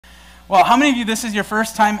Well, how many of you, this is your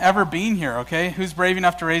first time ever being here, okay? Who's brave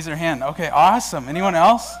enough to raise their hand? Okay, awesome. Anyone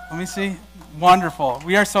else? Let me see. Wonderful.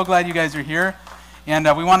 We are so glad you guys are here. And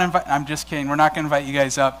we want to invite, I'm just kidding, we're not going to invite you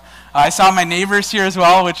guys up. I saw my neighbors here as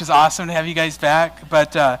well, which is awesome to have you guys back.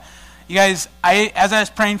 But you guys, as I was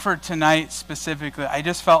praying for tonight specifically, I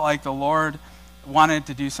just felt like the Lord wanted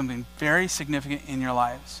to do something very significant in your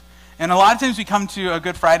lives. And a lot of times we come to a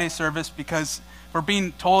Good Friday service because, if we're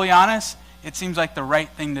being totally honest, it seems like the right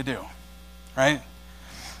thing to do, right?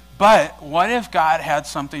 But what if God had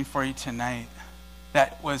something for you tonight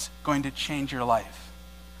that was going to change your life?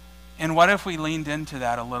 And what if we leaned into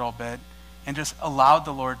that a little bit and just allowed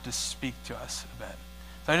the Lord to speak to us a bit?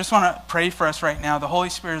 So I just want to pray for us right now. The Holy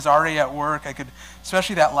Spirit is already at work.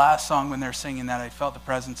 Especially that last song when they're singing that, I felt the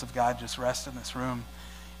presence of God just rest in this room.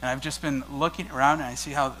 And I've just been looking around and I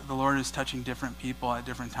see how the Lord is touching different people at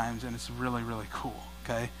different times, and it's really, really cool,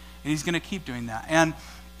 okay? And he's going to keep doing that. And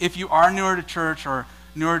if you are newer to church or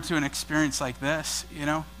newer to an experience like this,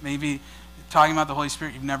 maybe talking about the Holy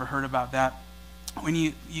Spirit, you've never heard about that. When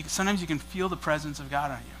you sometimes you can feel the presence of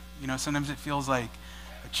God on you. Sometimes it feels like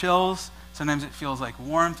chills. Sometimes it feels like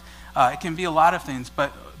warmth. It can be a lot of things.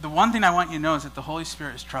 But the one thing I want you to know is that the Holy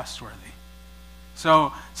Spirit is trustworthy.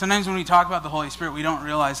 So sometimes when we talk about the Holy Spirit, we don't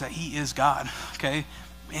realize that he is God, okay?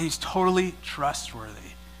 And he's totally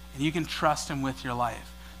trustworthy. And you can trust him with your life.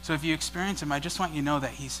 So if you experience him, I just want you to know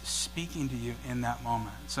that he's speaking to you in that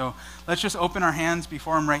moment. So let's just open our hands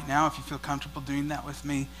before him right now if you feel comfortable doing that with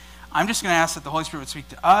me. I'm just going to ask that the Holy Spirit would speak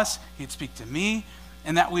to us, he'd speak to me,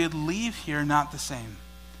 and that we would leave here not the same.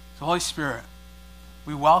 So Holy Spirit,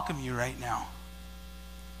 we welcome you right now.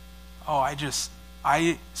 Oh,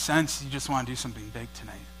 I sense you just want to do something big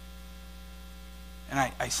tonight. And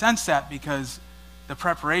I sense that because the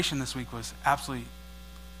preparation this week was absolutely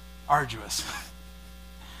arduous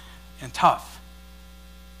and tough.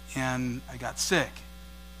 And I got sick.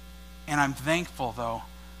 And I'm thankful, though,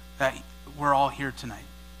 that we're all here tonight.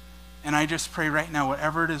 And I just pray right now,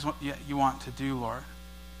 whatever it is you want to do, Lord,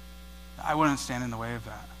 I wouldn't stand in the way of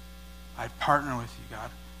that. I'd partner with you, God.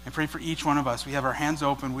 And pray for each one of us. We have our hands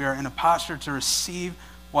open. We are in a posture to receive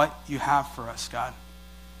what you have for us, God.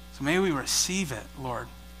 So may we receive it, Lord,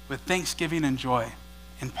 with thanksgiving and joy,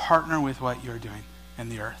 and partner with what you're doing in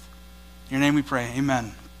the earth. In your name we pray.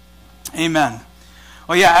 Amen. Amen.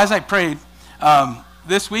 Well, yeah, as I prayed,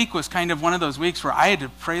 this week was kind of one of those weeks where I had to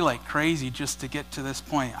pray like crazy just to get to this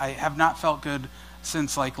point. I have not felt good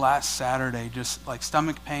since like last Saturday, just like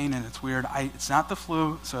stomach pain, and it's weird. It's not the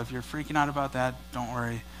flu, so if you're freaking out about that, don't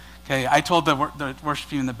worry. Okay, I told the worship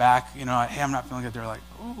team in the back, hey, I'm not feeling good. They're like,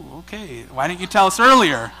 oh, okay, why didn't you tell us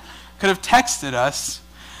earlier? Could have texted us.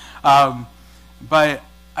 But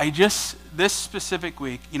this specific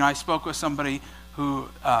week, I spoke with somebody who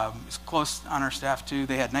is close on our staff too.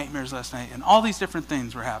 They had nightmares last night, and all these different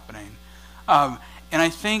things were happening. And I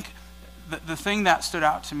think the thing that stood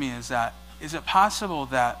out to me is it possible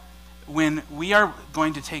that when we are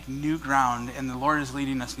going to take new ground and the Lord is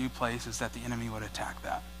leading us new places, that the enemy would attack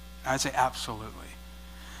that? I'd say absolutely.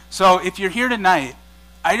 So if you're here tonight,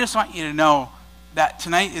 I just want you to know that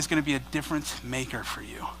tonight is going to be a difference maker for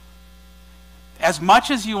you. As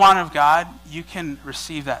much as you want of God, you can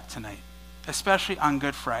receive that tonight, especially on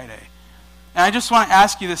Good Friday. And I just want to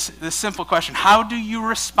ask you this simple question. How do you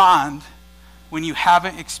respond when you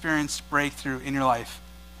haven't experienced breakthrough in your life?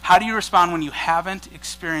 How do you respond when you haven't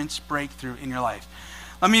experienced breakthrough in your life?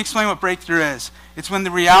 Let me explain what breakthrough is. It's when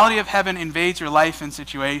the reality of heaven invades your life and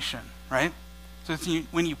situation, right? So it's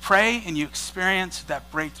when you pray and you experience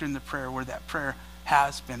that breakthrough in the prayer where that prayer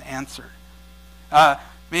has been answered.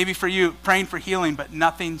 Maybe for you, praying for healing, but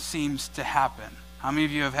nothing seems to happen. How many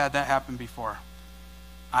of you have had that happen before?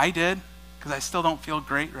 I did, because I still don't feel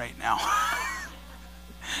great right now.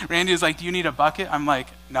 Randy was like, do you need a bucket? I'm like,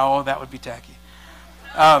 no, that would be tacky.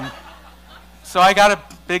 So I got a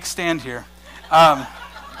big stand here.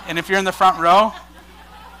 And if you're in the front row,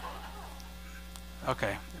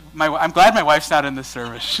 okay. I'm glad my wife's not in this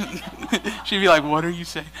service. She'd be like, what are you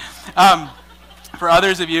saying? For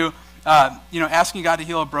others of you, asking God to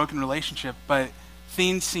heal a broken relationship, but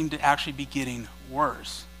things seem to actually be getting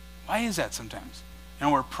worse. Why is that sometimes?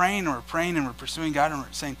 We're praying and we're pursuing God and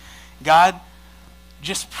we're saying, God,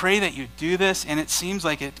 just pray that you do this, and it seems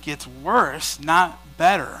like it gets worse, not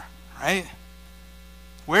better, right?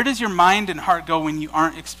 Where does your mind and heart go when you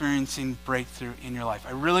aren't experiencing breakthrough in your life?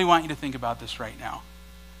 I really want you to think about this right now.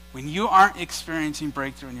 When you aren't experiencing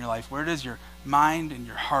breakthrough in your life, where does your mind and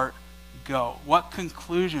your heart go? What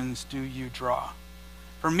conclusions do you draw?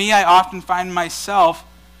 For me, I often find myself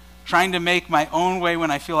trying to make my own way when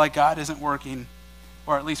I feel like God isn't working,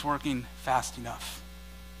 or at least working fast enough.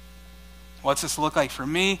 What's this look like for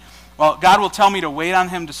me? Well, God will tell me to wait on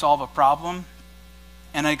him to solve a problem,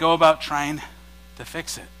 and I go about trying to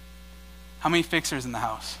fix it. How many fixers in the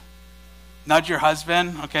house? Nudge your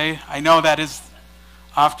husband, okay? I know that is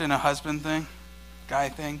often a husband thing, guy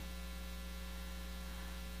thing.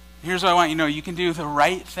 Here's what I want you to know. You can do the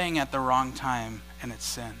right thing at the wrong time, and it's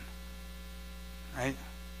sin. Right?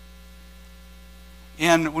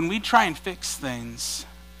 And when we try and fix things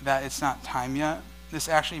that it's not time yet, this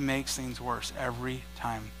actually makes things worse every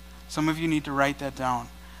time. Some of you need to write that down.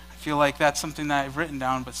 I feel like that's something that I've written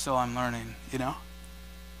down, but still I'm learning,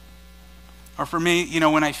 Or for me,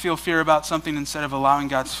 when I feel fear about something, instead of allowing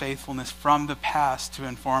God's faithfulness from the past to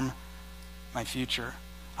inform my future,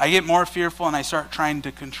 I get more fearful and I start trying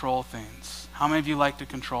to control things. How many of you like to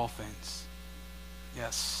control things?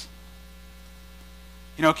 Yes.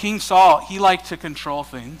 King Saul, he liked to control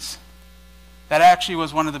things. That actually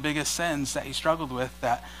was one of the biggest sins that he struggled with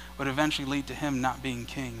that would eventually lead to him not being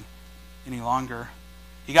king any longer.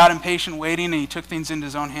 He got impatient waiting, and he took things into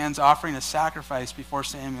his own hands, offering a sacrifice before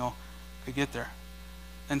Samuel could get there.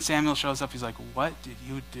 Then Samuel shows up. He's like, what did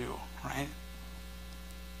you do? Right?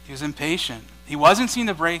 He was impatient. He wasn't seeing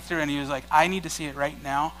the breakthrough, and he was like, I need to see it right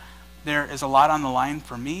now. There is a lot on the line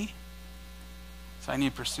for me, so I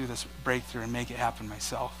need to pursue this breakthrough and make it happen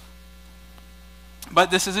myself.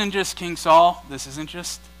 But this isn't just King Saul. This isn't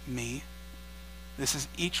just me. This is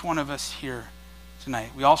each one of us here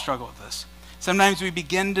tonight. We all struggle with this. Sometimes we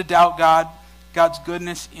begin to doubt God's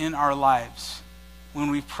goodness in our lives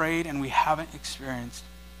when we've prayed and we haven't experienced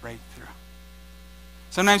breakthrough.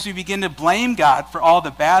 Sometimes we begin to blame God for all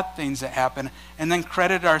the bad things that happen and then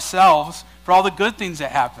credit ourselves for all the good things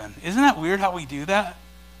that happen. Isn't that weird how we do that?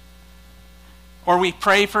 Or we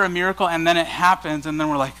pray for a miracle and then it happens and then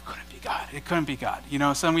we're like, it couldn't be God. It couldn't be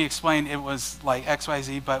God. Some we explain it was like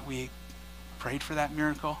XYZ, but we prayed for that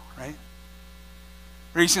miracle, right?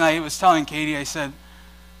 Recently I was telling Katie, I said,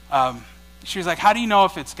 she was like, how do you know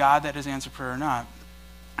if it's God that has answered prayer or not?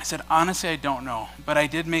 I said, honestly, I don't know. But I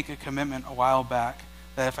did make a commitment a while back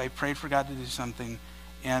that if I prayed for God to do something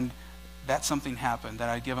and that something happened, that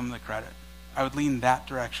I'd give him the credit. I would lean that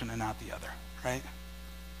direction and not the other, right?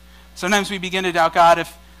 Sometimes we begin to doubt God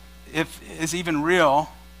if it's even real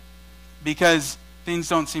because things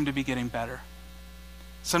don't seem to be getting better.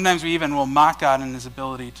 Sometimes we even will mock God in his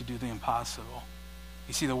ability to do the impossible.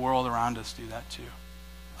 We see the world around us do that too.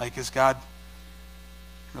 Like, is God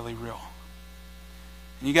really real?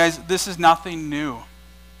 And you guys, this is nothing new.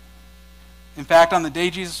 In fact, on the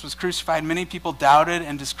day Jesus was crucified, many people doubted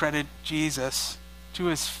and discredited Jesus to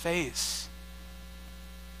his face.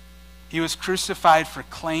 He was crucified for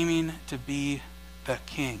claiming to be the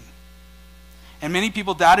king. And many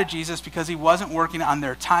people doubted Jesus because he wasn't working on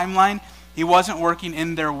their timeline. He wasn't working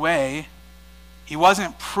in their way. He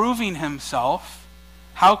wasn't proving himself.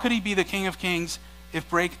 How could he be the King of Kings if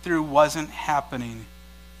breakthrough wasn't happening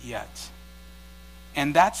yet?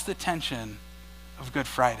 And that's the tension of Good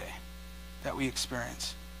Friday that we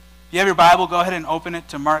experience. If you have your Bible, go ahead and open it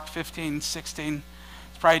to Mark 15:16.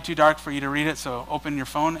 It's probably too dark for you to read it, so open your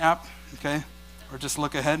phone app, okay? Or just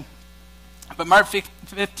look ahead. But Mark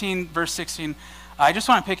 15, verse 16, I just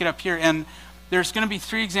want to pick it up here. And there's going to be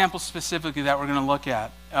 3 examples specifically that we're going to look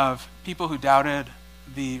at of people who doubted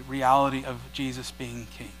the reality of Jesus being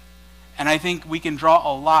king. And I think we can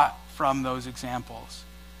draw a lot from those examples.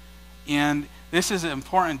 And this is an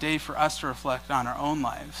important day for us to reflect on our own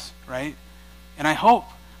lives, right? And I hope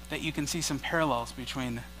that you can see some parallels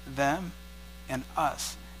between them and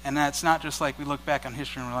us. And that's not just like we look back on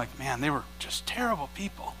history and we're like, man, they were just terrible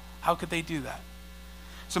people. How could they do that?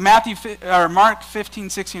 So Mark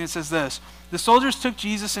 15:16, it says this: the soldiers took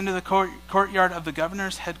Jesus into the courtyard of the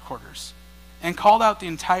governor's headquarters and called out the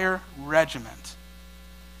entire regiment.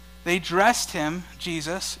 They dressed him,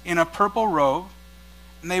 Jesus, in a purple robe,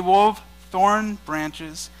 and they wove thorn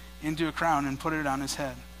branches into a crown and put it on his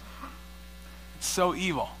head. It's so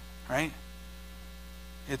evil, right?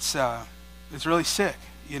 It's really sick,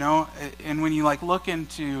 And when you look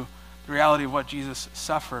into the reality of what Jesus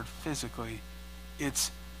suffered physically,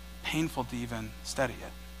 it's painful to even study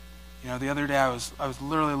it. The other day I was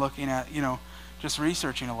literally looking at, just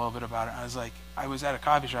researching a little bit about it. I was at a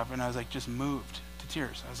coffee shop and I was just moved to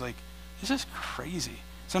tears. I was like, this is crazy.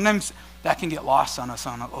 Sometimes that can get lost on us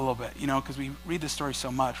a little bit, because we read the story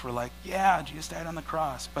so much. We're like, yeah, Jesus died on the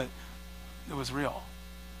cross, but it was real,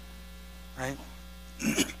 right?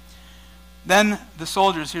 Then the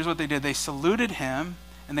soldiers, here's what they did. They saluted him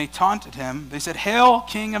and they taunted him. They said, "Hail,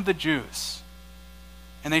 King of the Jews."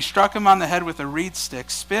 And they struck him on the head with a reed stick,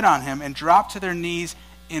 spit on him, and dropped to their knees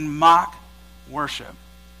in mock worship.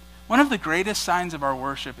 One of the greatest signs of our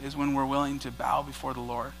worship is when we're willing to bow before the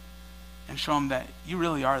Lord and show him that you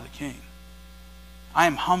really are the king. I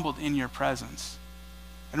am humbled in your presence.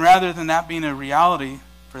 And rather than that being a reality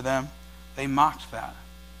for them, they mocked that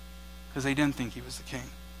because they didn't think he was the king.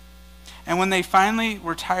 And when they finally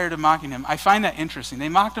were tired of mocking him, I find that interesting. They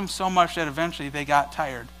mocked him so much that eventually they got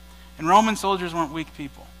tired. And Roman soldiers weren't weak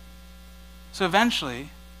people. So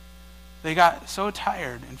eventually, they got so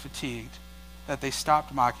tired and fatigued that they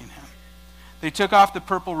stopped mocking him. They took off the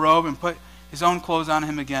purple robe and put his own clothes on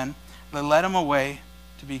him again. They led him away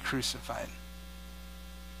to be crucified.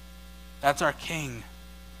 That's our king.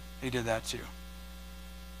 They did that too.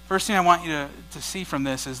 First thing I want you to see from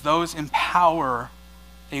this is those in power,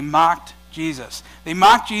 they mocked Jesus. They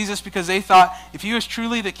mocked Jesus because they thought if he was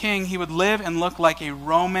truly the king, he would live and look like a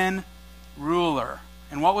Roman ruler.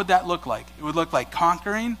 And what would that look like? It would look like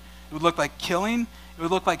conquering. It would look like killing. It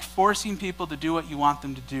would look like forcing people to do what you want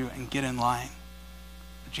them to do and get in line.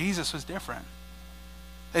 But Jesus was different.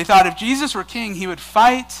 They thought if Jesus were king, he would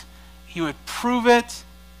fight, he would prove it.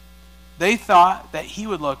 They thought that he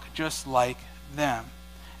would look just like them.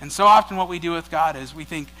 And so often what we do with God is we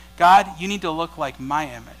think, God, you need to look like my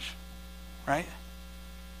image, right?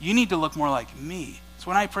 You need to look more like me. So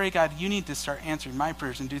when I pray, God, you need to start answering my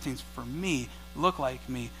prayers and do things for me, look like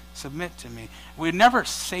me, submit to me. We'd never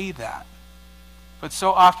say that. But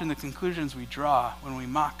so often the conclusions we draw when we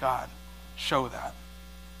mock God show that.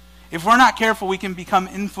 If we're not careful, we can become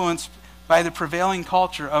influenced by the prevailing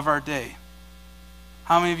culture of our day.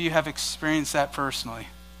 How many of you have experienced that personally?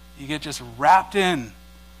 You get just wrapped in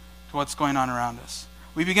to what's going on around us.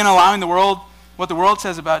 We begin allowing the world, what the world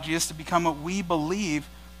says about Jesus, to become what we believe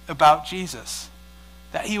about Jesus.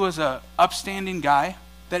 That he was an upstanding guy,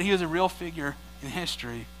 that he was a real figure in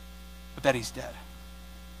history, but that he's dead.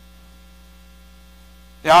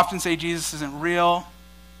 They often say Jesus isn't real,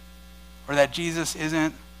 or that Jesus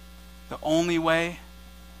isn't the only way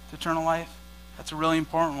to eternal life. That's a really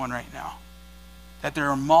important one right now. That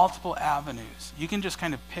there are multiple avenues. You can just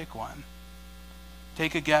kind of pick one.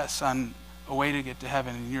 Take a guess on a way to get to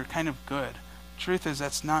heaven, and you're kind of good. Truth is,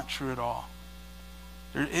 that's not true at all.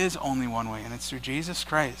 There is only one way, and it's through Jesus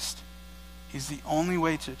Christ. He's the only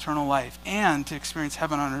way to eternal life, and to experience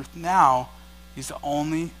heaven on earth now, he's the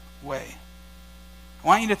only way. I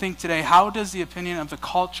want you to think today, how does the opinion of the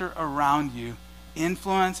culture around you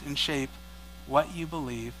influence and shape what you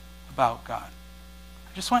believe about God?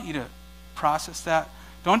 I just want you to process that.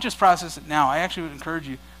 Don't just process it now. I actually would encourage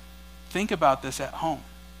you, think about this at home.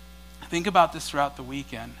 Think about this throughout the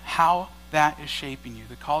weekend, how that is shaping you,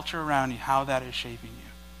 the culture around you, how that is shaping you.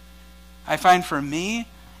 I find for me,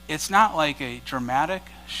 it's not like a dramatic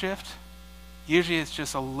shift. Usually it's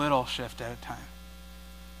just a little shift at a time,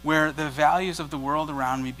 where the values of the world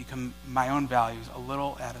around me become my own values a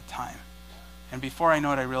little at a time. And before I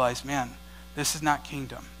know it, I realize, man, this is not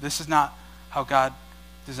kingdom. This is not how God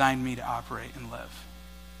designed me to operate and live.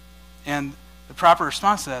 And the proper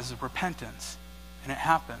response to that is repentance. And it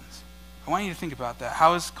happens. I want you to think about that.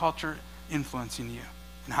 How is culture influencing you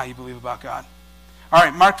and how you believe about God? All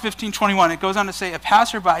right, Mark 15:21, it goes on to say, a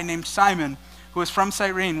passerby named Simon, who was from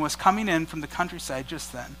Cyrene, was coming in from the countryside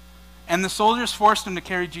just then. And the soldiers forced him to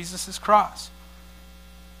carry Jesus' cross.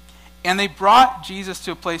 And they brought Jesus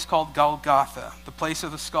to a place called Golgotha, the place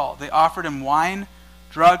of the skull. They offered him wine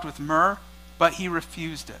drugged with myrrh, but he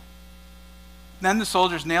refused it. Then the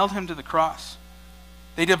soldiers nailed him to the cross.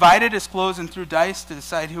 They divided his clothes and threw dice to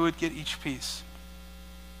decide who would get each piece.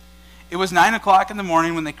 It was 9 o'clock in the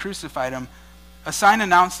morning when they crucified him. A sign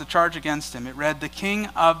announced the charge against him. It read, "The King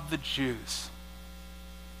of the Jews."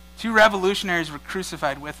 2 revolutionaries were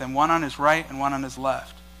crucified with him, one on his right and one on his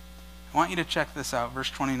left. I want you to check this out. Verse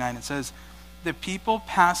 29, it says, the people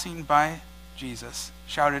passing by Jesus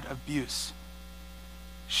shouted abuse,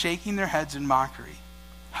 shaking their heads in mockery.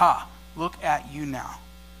 "Ha, look at you now,"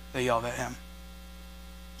 they yelled at him.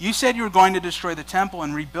 "You said you were going to destroy the temple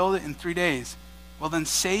and rebuild it in 3 days. Well, then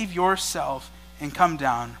save yourself and come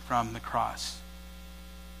down from the cross."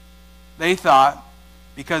 They thought,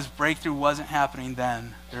 because breakthrough wasn't happening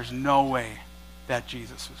then, there's no way that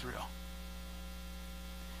Jesus was real.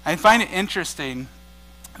 I find it interesting,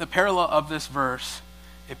 the parallel of this verse,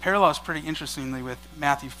 it parallels pretty interestingly with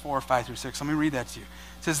Matthew 4:5-6. Let me read that to you.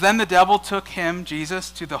 It says, "Then the devil took him,"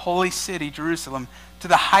 Jesus, "to the holy city, Jerusalem, to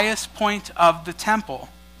the highest point of the temple,"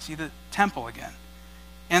 see the temple again,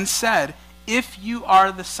 "and said, 'If you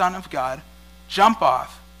are the Son of God, jump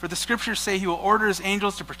off. For the scriptures say he will order his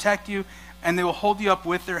angels to protect you, and they will hold you up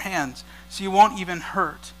with their hands, so you won't even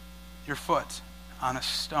hurt your foot on a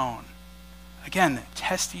stone.'" Again,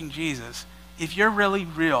 testing Jesus. If you're really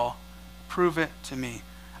real, prove it to me.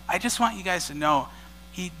 I just want you guys to know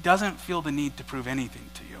he doesn't feel the need to prove anything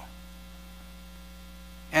to you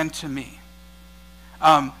and to me.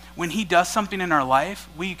 When he does something in our life,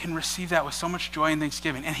 we can receive that with so much joy and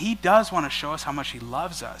thanksgiving. And he does want to show us how much he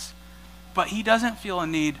loves us. But he doesn't feel a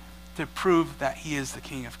need to prove that he is the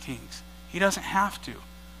King of Kings. He doesn't have to.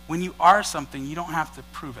 When you are something, you don't have to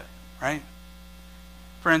prove it, right?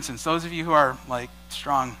 For instance, those of you who are like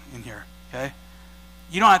strong in here, okay?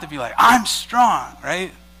 You don't have to be like, I'm strong,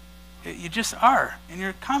 right? You just are, and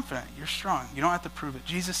you're confident, you're strong. You don't have to prove it.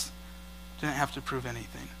 Jesus didn't have to prove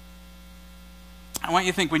anything. I want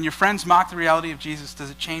you to think, when your friends mock the reality of Jesus,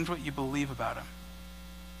 does it change what you believe about him?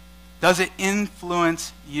 Does it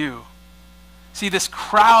influence you? See, this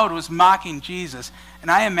crowd was mocking Jesus,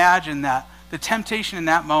 and I imagine that the temptation in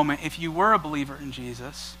that moment, if you were a believer in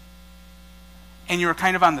Jesus, and you were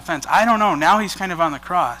kind of on the fence, I don't know, now he's kind of on the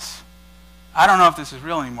cross. I don't know if this is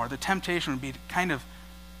real anymore. The temptation would be to kind of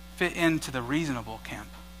fit into the reasonable camp,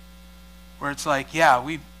 where it's like, yeah,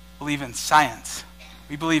 we believe in science.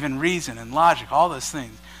 We believe in reason and logic, all those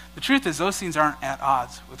things. The truth is, those things aren't at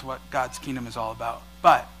odds with what God's kingdom is all about.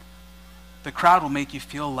 But the crowd will make you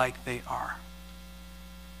feel like they are.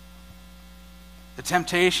 The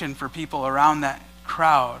temptation for people around that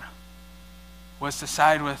crowd was to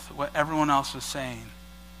side with what everyone else was saying.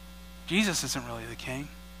 Jesus isn't really the king.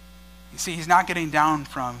 You see, he's not getting down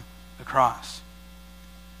from the cross.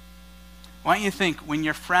 I want you to think, when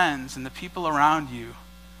your friends and the people around you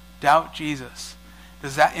doubt Jesus,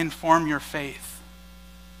 does that inform your faith?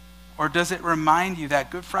 Or does it remind you that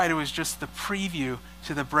Good Friday was just the preview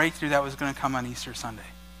to the breakthrough that was going to come on Easter Sunday?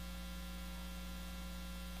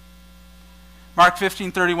 Mark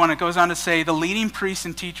 15:31, it goes on to say, the leading priests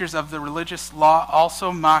and teachers of the religious law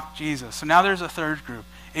also mocked Jesus. So now there's a third group.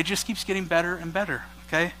 It just keeps getting better and better,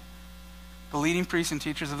 okay? The leading priests and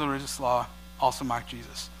teachers of the religious law also mocked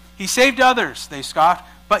Jesus. He saved others, they scoffed,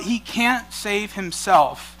 but he can't save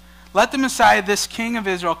himself. Let the Messiah, this King of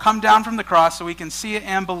Israel, come down from the cross so we can see it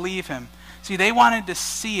and believe him. See, they wanted to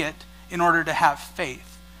see it in order to have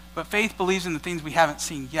faith. But faith believes in the things we haven't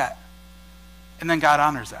seen yet. And then God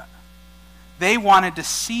honors that. They wanted to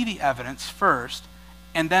see the evidence first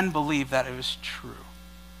and then believe that it was true.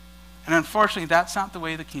 And unfortunately, that's not the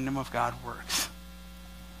way the kingdom of God works.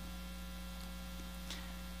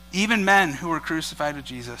 Even men who were crucified with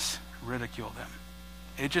Jesus ridiculed him.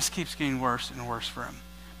 It just keeps getting worse and worse for him.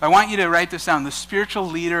 But I want you to write this down. The spiritual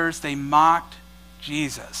leaders, they mocked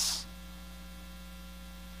Jesus.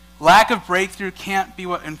 Lack of breakthrough can't be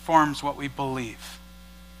what informs what we believe.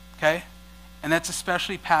 Okay? And that's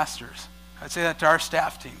especially pastors. I'd say that to our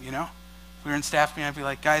staff team, you know? If we were in staff meeting, I'd be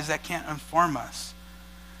like, guys, that can't inform us.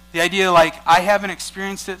 The idea like, I haven't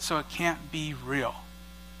experienced it, so it can't be real.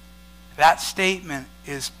 That statement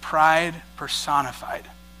is pride personified.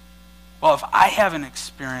 Well, if I haven't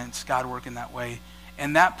experienced God working that way,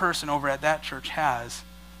 and that person over at that church has,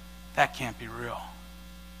 that can't be real.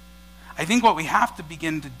 I think what we have to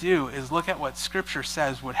begin to do is look at what Scripture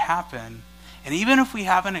says would happen, and even if we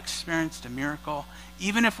haven't experienced a miracle,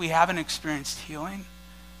 even if we haven't experienced healing,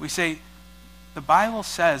 we say, the Bible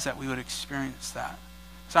says that we would experience that.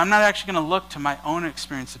 So I'm not actually going to look to my own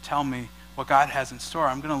experience to tell me what God has in store.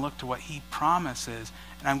 I'm going to look to what he promises,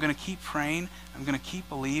 and I'm going to keep praying, I'm going to keep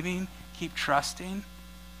believing, keep trusting,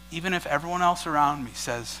 even if everyone else around me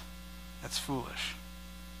says that's foolish.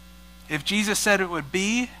 If Jesus said it would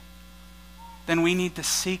be, then we need to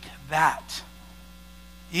seek that.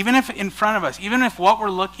 Even if in front of us, even if what we're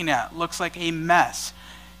looking at looks like a mess,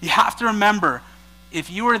 you have to remember, if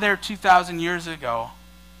you were there 2,000 years ago,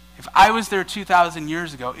 if I was there 2,000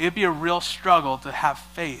 years ago, it'd be a real struggle to have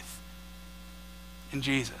faith in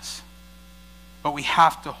Jesus. But we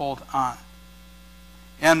have to hold on.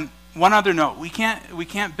 And one other note, we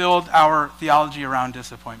can't build our theology around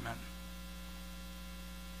disappointment.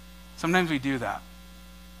 Sometimes we do that.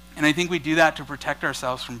 And I think we do that to protect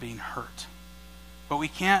ourselves from being hurt. But we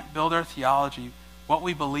can't build our theology, what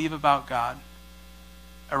we believe about God,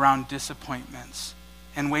 around disappointments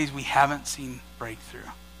and ways we haven't seen breakthrough.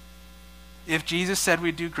 If Jesus said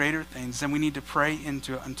we'd do greater things, then we need to pray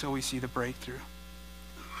into it until we see the breakthrough.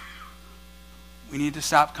 We need to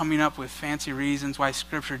stop coming up with fancy reasons why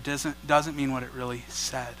Scripture doesn't mean what it really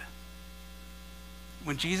said.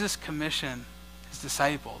 When Jesus commissioned his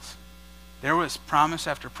disciples, there was promise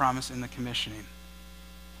after promise in the commissioning.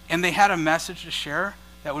 And they had a message to share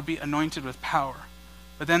that would be anointed with power.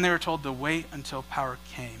 But then they were told to wait until power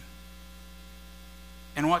came.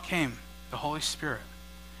 And what came? The Holy Spirit.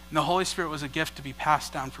 And the Holy Spirit was a gift to be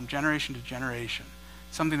passed down from generation to generation.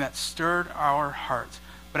 Something that stirred our hearts.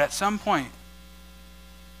 But at some point,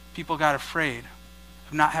 people got afraid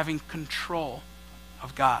of not having control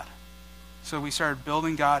of God. So we started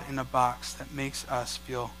building God in a box that makes us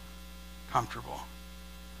feel comfortable.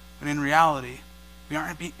 But in reality,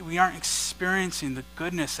 we aren't experiencing the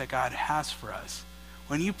goodness that God has for us.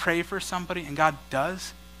 When you pray for somebody and God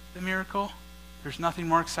does the miracle, there's nothing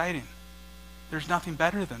more exciting. There's nothing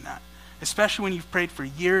better than that. Especially when you've prayed for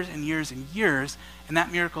years and years and years, and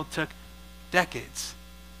that miracle took decades.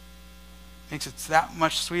 Makes it that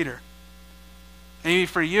much sweeter. Maybe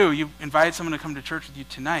for you, you invited someone to come to church with you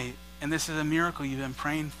tonight, and this is a miracle you've been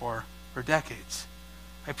praying for decades.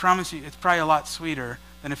 I promise you, it's probably a lot sweeter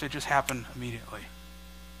than if it just happened immediately.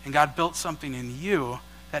 And God built something in you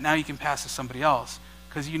that now you can pass to somebody else,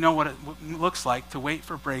 because you know what it looks like to wait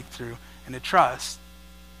for breakthrough and to trust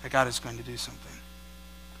that God is going to do something.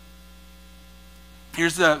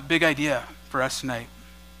 Here's the big idea for us tonight.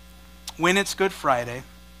 When it's Good Friday,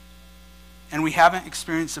 and we haven't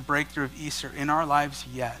experienced the breakthrough of Easter in our lives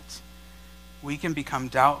yet, we can become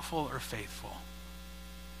doubtful or faithful.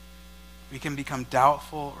 We can become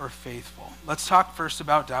doubtful or faithful. Let's talk first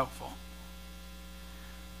about doubtful.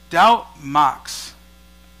 Doubt mocks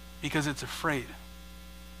because it's afraid.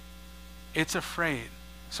 It's afraid.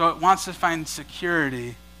 So it wants to find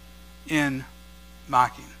security in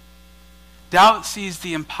mocking. Doubt sees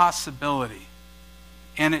the impossibility,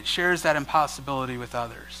 and it shares that impossibility with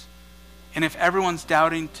others. And if everyone's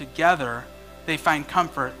doubting together, they find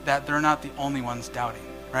comfort that they're not the only ones doubting,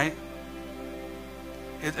 right?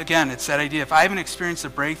 Again, it's that idea. If I haven't experienced a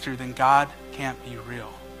breakthrough, then God can't be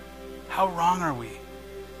real. How wrong are we?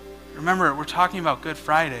 Remember, we're talking about Good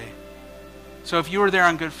Friday. So if you were there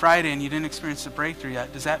on Good Friday and you didn't experience the breakthrough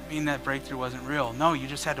yet, does that mean that breakthrough wasn't real? No, you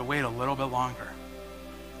just had to wait a little bit longer.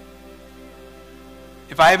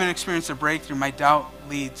 If I haven't experienced a breakthrough, my doubt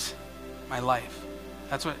leads my life.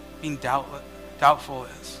 That's what being doubtful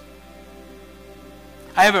is.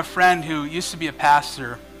 I have a friend who used to be a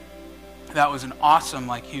pastor that was he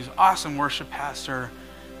was an awesome worship pastor.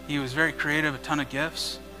 He was very creative, a ton of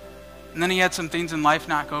gifts. And then he had some things in life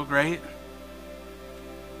not go great.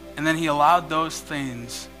 And then he allowed those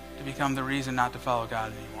things to become the reason not to follow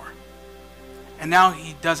God anymore. And now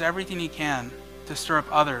he does everything he can to stir up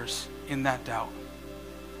others in that doubt.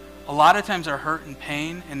 A lot of times our hurt and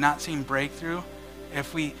pain and not seeing breakthrough,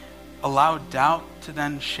 if we allow doubt to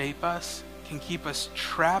then shape us, can keep us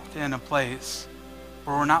trapped in a place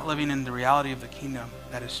where we're not living in the reality of the kingdom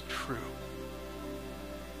that is true.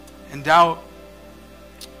 And doubt,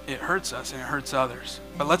 it hurts us and it hurts others.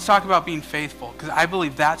 But let's talk about being faithful, because I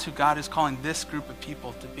believe that's who God is calling this group of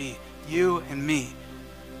people to be, you and me.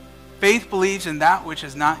 Faith believes in that which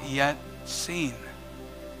is not yet seen.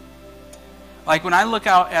 Like when I look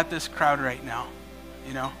out at this crowd right now,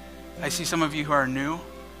 I see some of you who are new.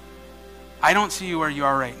 I don't see you where you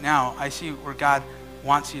are right now. I see where God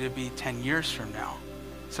wants you to be 10 years from now.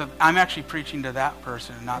 So I'm actually preaching to that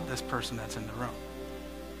person and not this person that's in the room.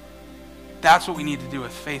 That's what we need to do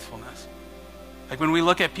with faithfulness. Like when we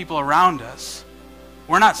look at people around us,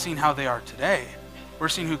 we're not seeing how they are today. We're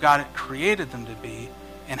seeing who God created them to be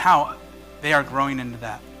and how they are growing into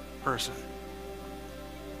that person.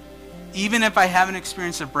 Even if I haven't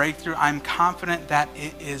experienced a breakthrough, I'm confident that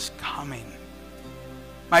it is coming.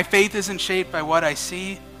 My faith isn't shaped by what I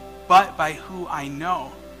see, but by who I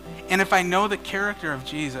know. And if I know the character of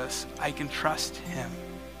Jesus, I can trust him.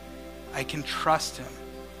 I can trust him.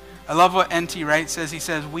 I love what N.T. Wright says. He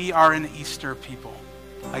says, we are an Easter people.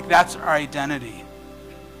 Like that's our identity.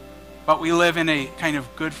 But we live in a kind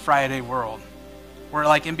of Good Friday world. We're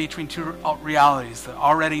like in between two realities, the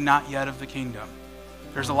already not yet of the kingdom.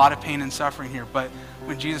 There's a lot of pain and suffering here, but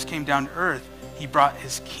when Jesus came down to earth, he brought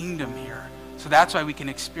his kingdom here. So that's why we can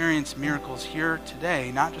experience miracles here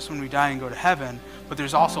today, not just when we die and go to heaven, but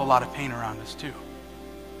there's also a lot of pain around us too.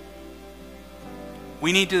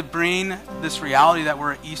 We need to bring this reality that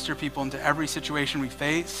we're Easter people into every situation we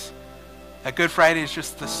face. That Good Friday is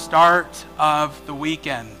just the start of the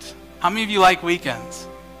weekend. How many of you like weekends?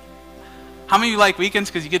 How many of you like weekends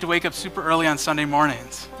because you get to wake up super early on Sunday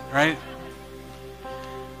mornings, right?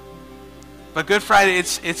 But Good Friday,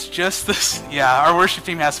 it's just this, our worship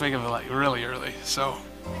team has to wake up like really early. So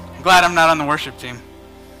I'm glad I'm not on the worship team.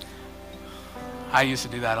 I used to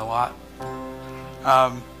do that a lot.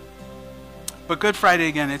 But Good Friday,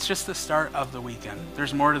 again, it's just the start of the weekend.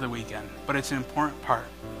 There's more to the weekend, but it's an important part.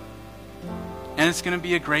 And it's going to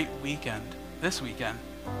be a great weekend, this weekend,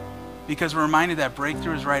 because we're reminded that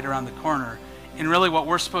breakthrough is right around the corner. And really what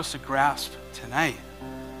we're supposed to grasp tonight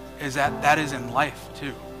is that that is in life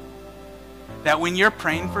too. That when you're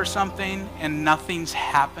praying for something and nothing's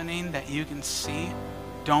happening that you can see,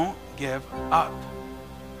 don't give up.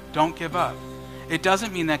 Don't give up. It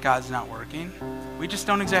doesn't mean that God's not working. We just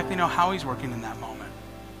don't exactly know how he's working in that moment.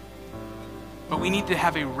 But we need to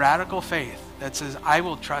have a radical faith that says, I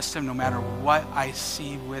will trust him no matter what I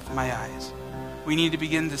see with my eyes. We need to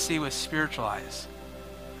begin to see with spiritual eyes.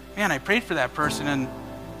 Man, I prayed for that person, and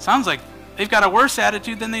it sounds like they've got a worse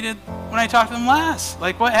attitude than they did when I talked to them last.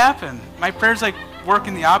 Like, what happened? My prayers like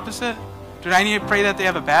working the opposite? Do I need to pray that they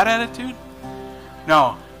have a bad attitude?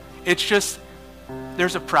 No. It's just,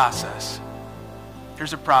 there's a process.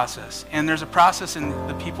 There's a process. And there's a process in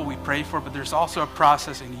the people we pray for, but there's also a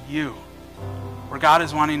process in you, where God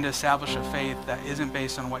is wanting to establish a faith that isn't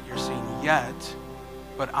based on what you're seeing yet,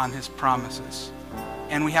 but on his promises.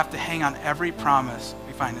 And we have to hang on every promise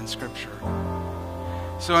we find in Scripture.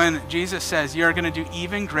 So when Jesus says, you are going to do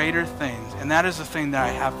even greater things, and that is the thing that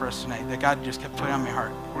I have for us tonight, that God just kept putting on my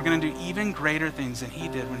heart. We're going to do even greater things than he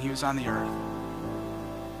did when he was on the earth.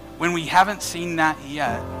 When we haven't seen that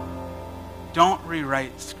yet, don't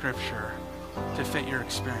rewrite Scripture to fit your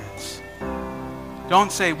experience.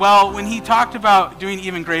 Don't say, well, when he talked about doing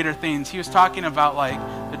even greater things, he was talking about like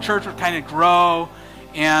the church would kind of grow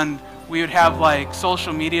and we would have like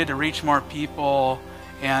social media to reach more people.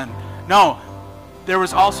 And no, there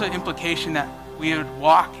was also implication that we would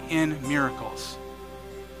walk in miracles.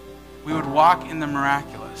 We would walk in the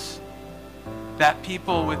miraculous. That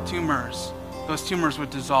people with tumors, those tumors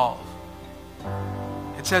would dissolve.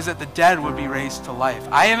 It says that the dead would be raised to life.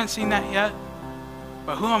 I haven't seen that yet,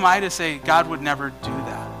 but who am I to say God would never do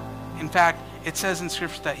that? In fact, it says in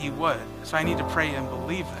Scripture that he would. So I need to pray and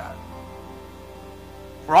believe that.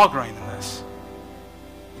 We're all growing in this.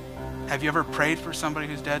 Have you ever prayed for somebody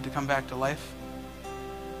who's dead to come back to life?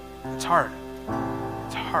 It's hard.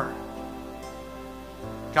 It's hard.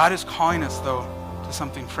 God is calling us, though, to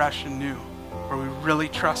something fresh and new, where we really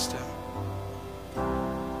trust him.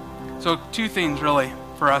 So 2 things, really,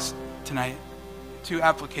 for us tonight. 2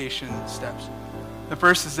 application steps. The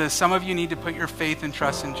first is this. Some of you need to put your faith and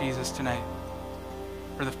trust in Jesus tonight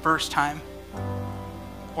for the first time,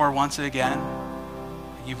 or once again.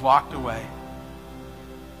 You've walked away.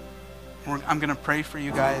 I'm going to pray for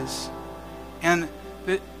you guys. And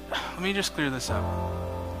let me just clear this up.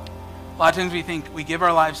 A lot of times we think we give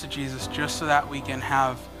our lives to Jesus just so that we can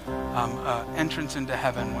have entrance into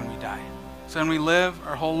heaven when we die. So then we live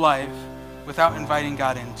our whole life without inviting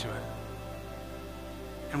God into it.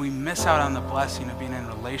 And we miss out on the blessing of being in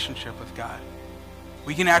a relationship with God.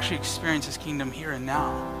 We can actually experience his kingdom here and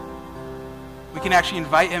now. We can actually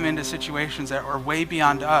invite him into situations that are way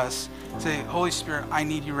beyond us. Say, Holy Spirit, I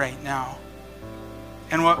need you right now.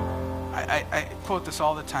 And what I quote this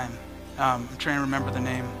all the time. I'm trying to remember the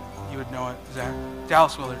name. You would know it. Zach.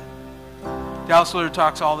 Dallas Willard. Dallas Willard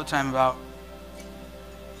talks all the time about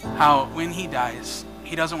how when he dies,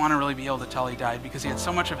 he doesn't want to really be able to tell he died because he had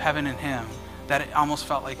so much of heaven in him that it almost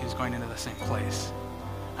felt like he was going into the same place.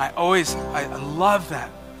 I love that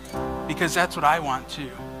because that's what I want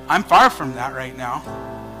too. I'm far from that right now,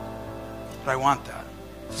 but I want that.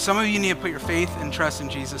 Some of you need to put your faith and trust in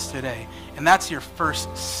Jesus today, and that's your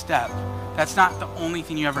first step. That's not the only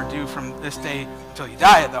thing you ever do from this day until you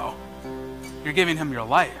die, though. You're giving him your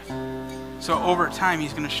life. So over time,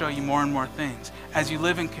 he's going to show you more and more things. As you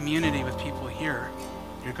live in community with people here,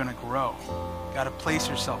 you're going to grow. You got to place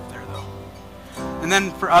yourself there, though. And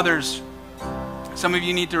then for others, some of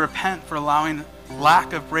you need to repent for allowing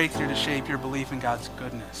lack of breakthrough to shape your belief in God's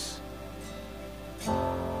goodness.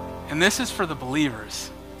 And this is for the believers.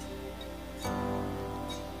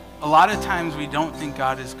 A lot of times we don't think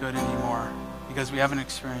God is good anymore because we haven't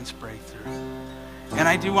experienced breakthrough. And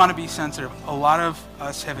I do want to be sensitive. A lot of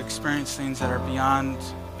us have experienced things that are beyond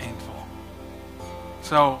painful.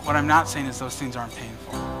 So what I'm not saying is those things aren't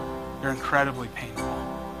painful. They're incredibly painful.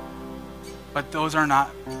 But those are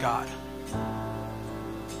not God.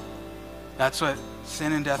 That's what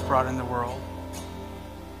sin and death brought in the world,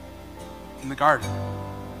 in the garden.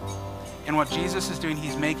 And what Jesus is doing,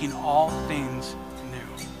 he's making all things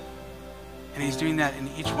new. And he's doing that in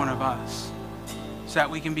each one of us so that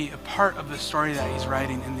we can be a part of the story that he's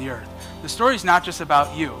writing in the earth. The story is not just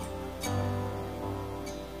about you.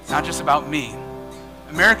 It's not just about me.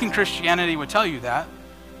 American Christianity would tell you that.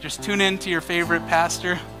 Just tune in to your favorite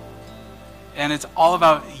pastor, and it's all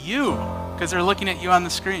about you because they're looking at you on the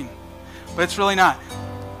screen. But it's really not.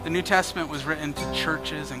 The New Testament was written to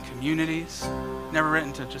churches and communities, never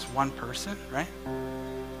written to just one person, right?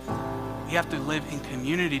 We have to live in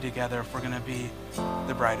community together if we're going to be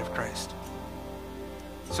the bride of Christ.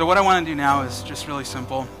 So what I want to do now is just really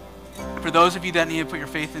simple. For those of you that need to put your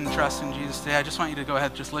faith and trust in Jesus today, I just want you to go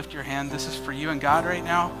ahead, just lift your hand. This is for you and God right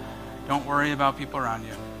now. Don't worry about people around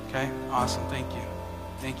you, okay? Awesome, thank you.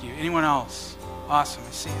 Thank you. Anyone else? Awesome.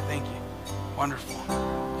 I see it. Thank you. Wonderful.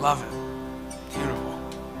 Love it. Beautiful.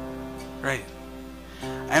 Great.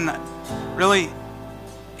 And really,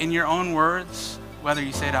 in your own words, whether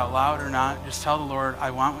you say it out loud or not, just tell the Lord,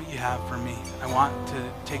 I want what you have for me. I want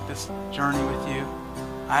to take this journey with you.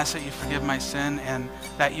 I ask that you forgive my sin and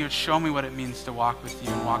that you would show me what it means to walk with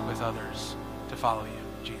you and walk with others to follow you,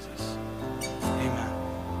 Jesus. Amen.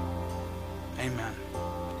 Amen.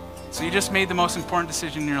 So you just made the most important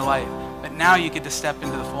decision in your life, but now you get to step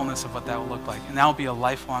into the fullness of what that will look like. And that will be a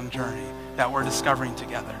lifelong journey that we're discovering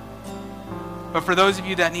together. But for those of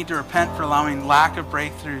you that need to repent for allowing lack of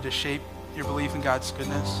breakthrough to shape your belief in God's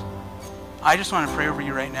goodness, I just want to pray over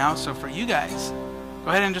you right now. So for you guys,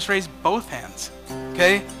 go ahead and just raise both hands,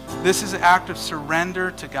 okay? This is an act of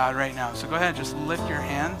surrender to God right now. So go ahead and just lift your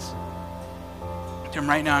hands to Him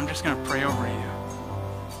right now. I'm just going to pray over you.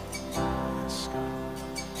 Yes,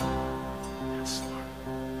 God. Yes, Lord.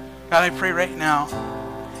 God, I pray right now,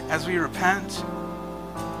 as we repent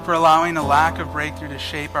for allowing a lack of breakthrough to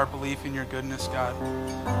shape our belief in your goodness, God.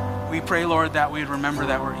 We pray, Lord, that we'd remember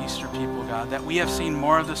that we're Easter people, God, that we have seen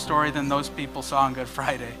more of the story than those people saw on Good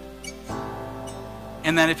Friday.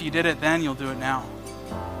 And that if you did it then, you'll do it now.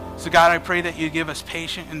 So God, I pray that you give us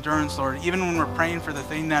patient endurance, Lord, even when we're praying for the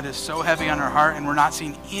thing that is so heavy on our heart and we're not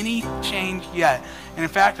seeing any change yet. And in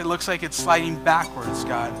fact, it looks like it's sliding backwards,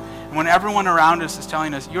 God. And when everyone around us is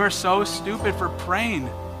telling us, you're so stupid for praying,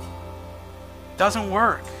 it doesn't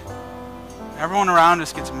work. Everyone around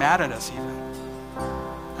us gets mad at us even.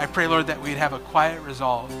 I pray, Lord, that we'd have a quiet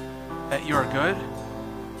resolve that you are good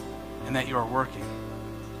and that you are working.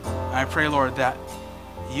 And I pray, Lord, that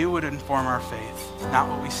you would inform our faith, not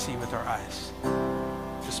what we see with our eyes.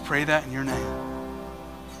 Just pray that in your name.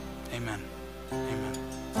 Amen. Amen.